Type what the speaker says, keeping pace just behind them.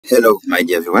Hello, my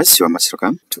dear viewers, you are most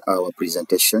welcome to our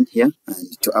presentation here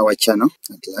and to our channel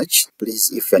at large.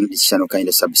 Please, if you are new to this channel,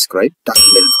 kindly subscribe, tap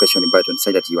the notification button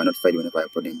so that you are notified whenever I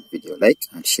upload a new video. Like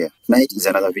and share. Tonight is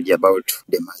another video about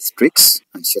the math tricks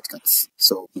and shortcuts.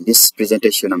 So, in this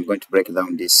presentation, I'm going to break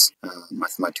down this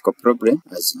mathematical problem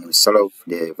as you solve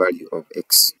the value of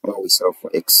x, or we solve for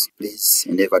x. Please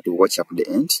endeavor to watch up to the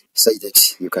end so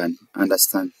that you can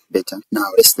understand better. Now,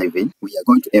 let's dive in. We are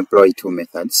going to employ two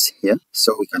methods here.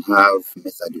 So, we can have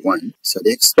method 1. So,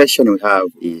 the expression we have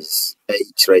is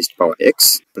 8 raised to power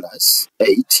x plus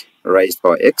 8 raised to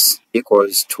power x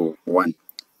equals to 1.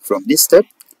 From this step,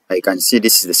 I can see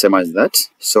this is the same as that.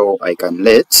 So, I can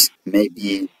let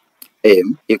maybe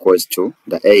m equals to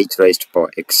the 8 raised to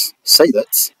power x. Say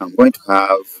that I'm going to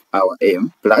have our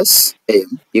m plus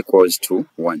m equals to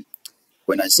 1.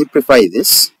 When I simplify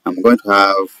this, I'm going to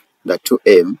have the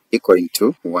 2m equaling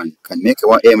to 1. Can make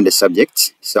 1m the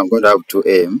subject, so I'm going to have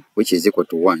 2m which is equal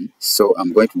to 1. So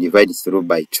I'm going to divide it through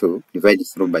by 2,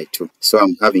 So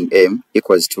I'm having m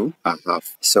equals to a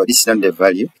half. So this is not the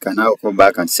value. You can now go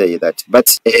back and say that,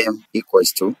 but m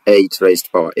equals to 8 raised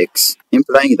to power x,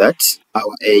 implying that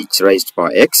our 8 raised to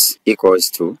power x equals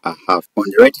to a half. On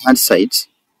the right hand side,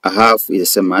 a half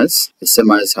is the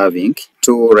same as having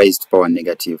 2 raised to power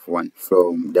negative 1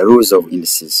 from the rules of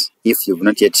indices. If you've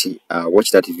not yet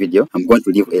watched that video, I'm going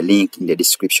to leave a link in the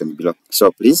description below.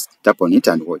 So please tap on it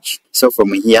and watch. So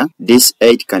from here, this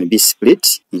 8 can be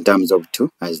split in terms of 2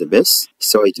 as the base.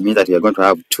 So it means that we are going to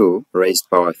have 2 raised to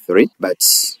power 3, but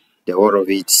the whole of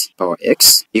it power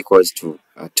x equals to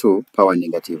 2 power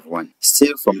negative 1.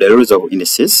 Still from the rules of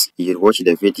indices, you'll watch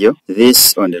the video.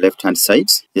 This on the left hand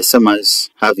side, the same as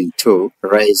having 2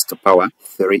 raised to power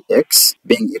 3x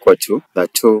being equal to the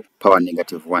 2 power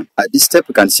negative 1. At this step,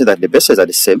 we can see that the bases are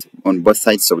the same on both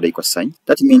sides of the equal sign.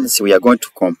 That means we are going to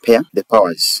compare the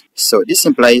powers. So this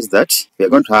implies that we are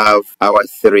going to have our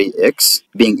 3x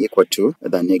being equal to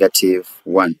the negative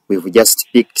 1. We've just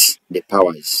picked the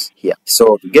powers here.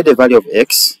 So to get the value of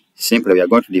x, simply we are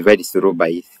going to divide it through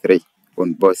by 3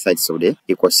 on both sides of the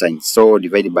equal sign. So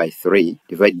divided by 3,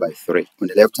 divide by 3. On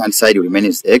the left hand side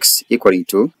remains x equaling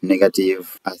to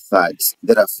negative a third.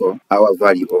 Therefore, our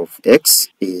value of x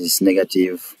is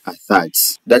negative a third.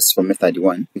 That's for method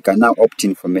 1. We can now opt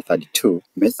in for method 2.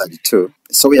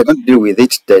 So we are going to deal with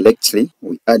it directly.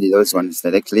 We add those ones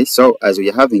directly. So as we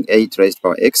are having 8 raised to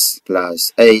power x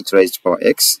plus 8 raised to power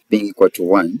x being equal to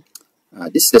 1,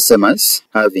 this is the same as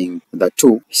having the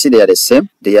 2. See, they are the same.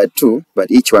 They are 2, but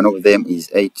each one of them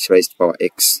is 8 raised to power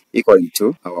x equaling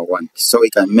to our 1. So we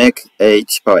can make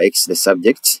 8 power x the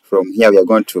subject. From here, we are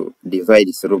going to divide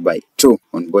it through by 2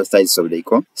 on both sides of the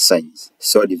equal signs.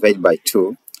 So divide by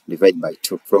 2. Divide by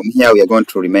 2. From here, we are going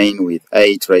to remain with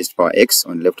 8 raised to power x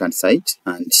on the left hand side,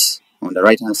 and on the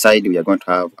right hand side, we are going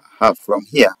to have half. From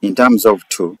here, in terms of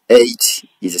 2, 8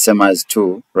 is the same as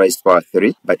 2 raised to power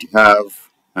 3, but you have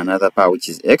another power which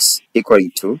is x equaling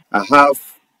to a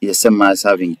half is the same as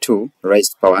having 2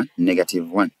 raised to power negative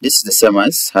 1. This is the same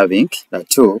as having the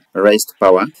 2 raised to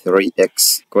power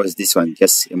 3x, because this one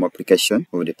just a multiplication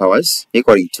of the powers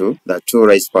equaling to the 2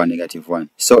 raised to power negative 1.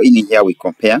 So in here we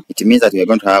compare. It means that we are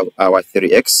going to have our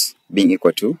 3x being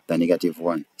equal to the negative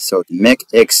 1. So to make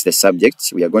x the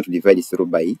subject, we are going to divide it through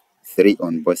by 3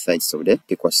 on both sides of the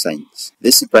equal signs.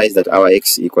 This implies that our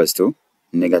x equals to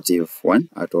negative 1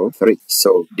 out of 3.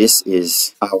 So this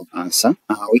is our answer.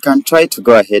 We can try to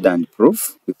go ahead and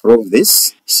prove. We prove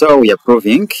this. So we are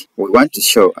proving. We want to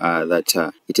show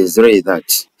that it is really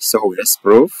that. So let's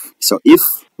prove. So if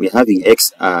we're having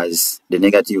x as the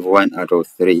negative 1 out of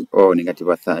 3 or negative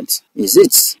a third, is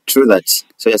it true that,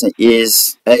 so you're saying,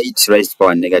 is 8 raised to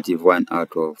power negative 1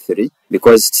 out of 3?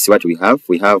 Because it's what we have.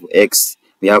 We have x.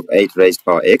 We have 8 raised to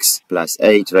power x plus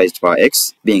 8 raised to power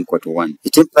x being equal to 1.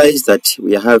 It implies that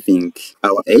we are having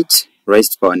our 8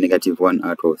 raised to power negative 1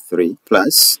 out of 3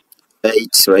 plus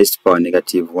 8 raised to power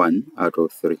negative 1 out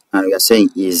of 3. And we are saying,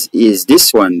 is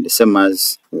this one the same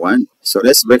as 1? So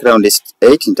let's break down this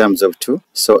 8 in terms of 2.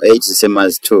 So 8 is the same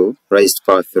as 2 raised to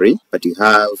power 3, but you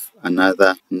have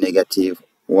another negative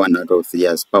 1 out of 3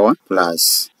 as power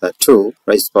plus the 2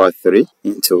 raised to power 3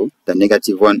 into the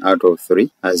negative 1 out of 3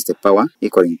 as the power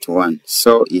equaling to 1.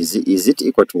 So is it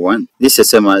equal to 1? This is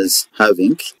the same as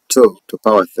having 2 to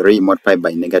power 3 multiplied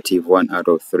by negative 1 out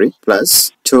of 3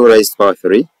 plus 2 raised to power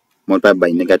 3 multiplied by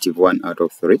negative 1 out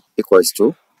of 3 equals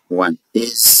to 1.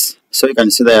 So you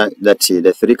can see that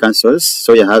the 3 cancels.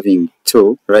 So you're having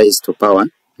 2 raised to power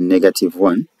negative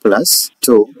 1 plus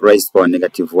 2 raised to power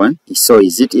negative 1. So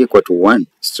is it equal to 1?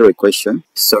 Still a question.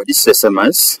 So this is the same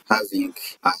as having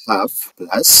a half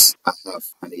plus a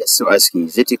half. And we are still asking,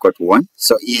 is it equal to 1?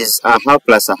 So is a half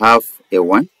plus a half a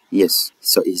 1? Yes.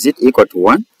 So is it equal to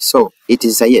 1? So it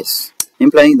is a yes,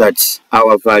 implying that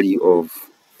our value of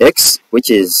x, which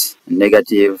is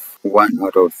negative 1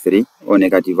 out of 3 or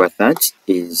negative a third,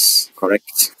 is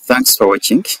correct. Thanks for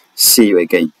watching. See you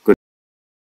again. Good.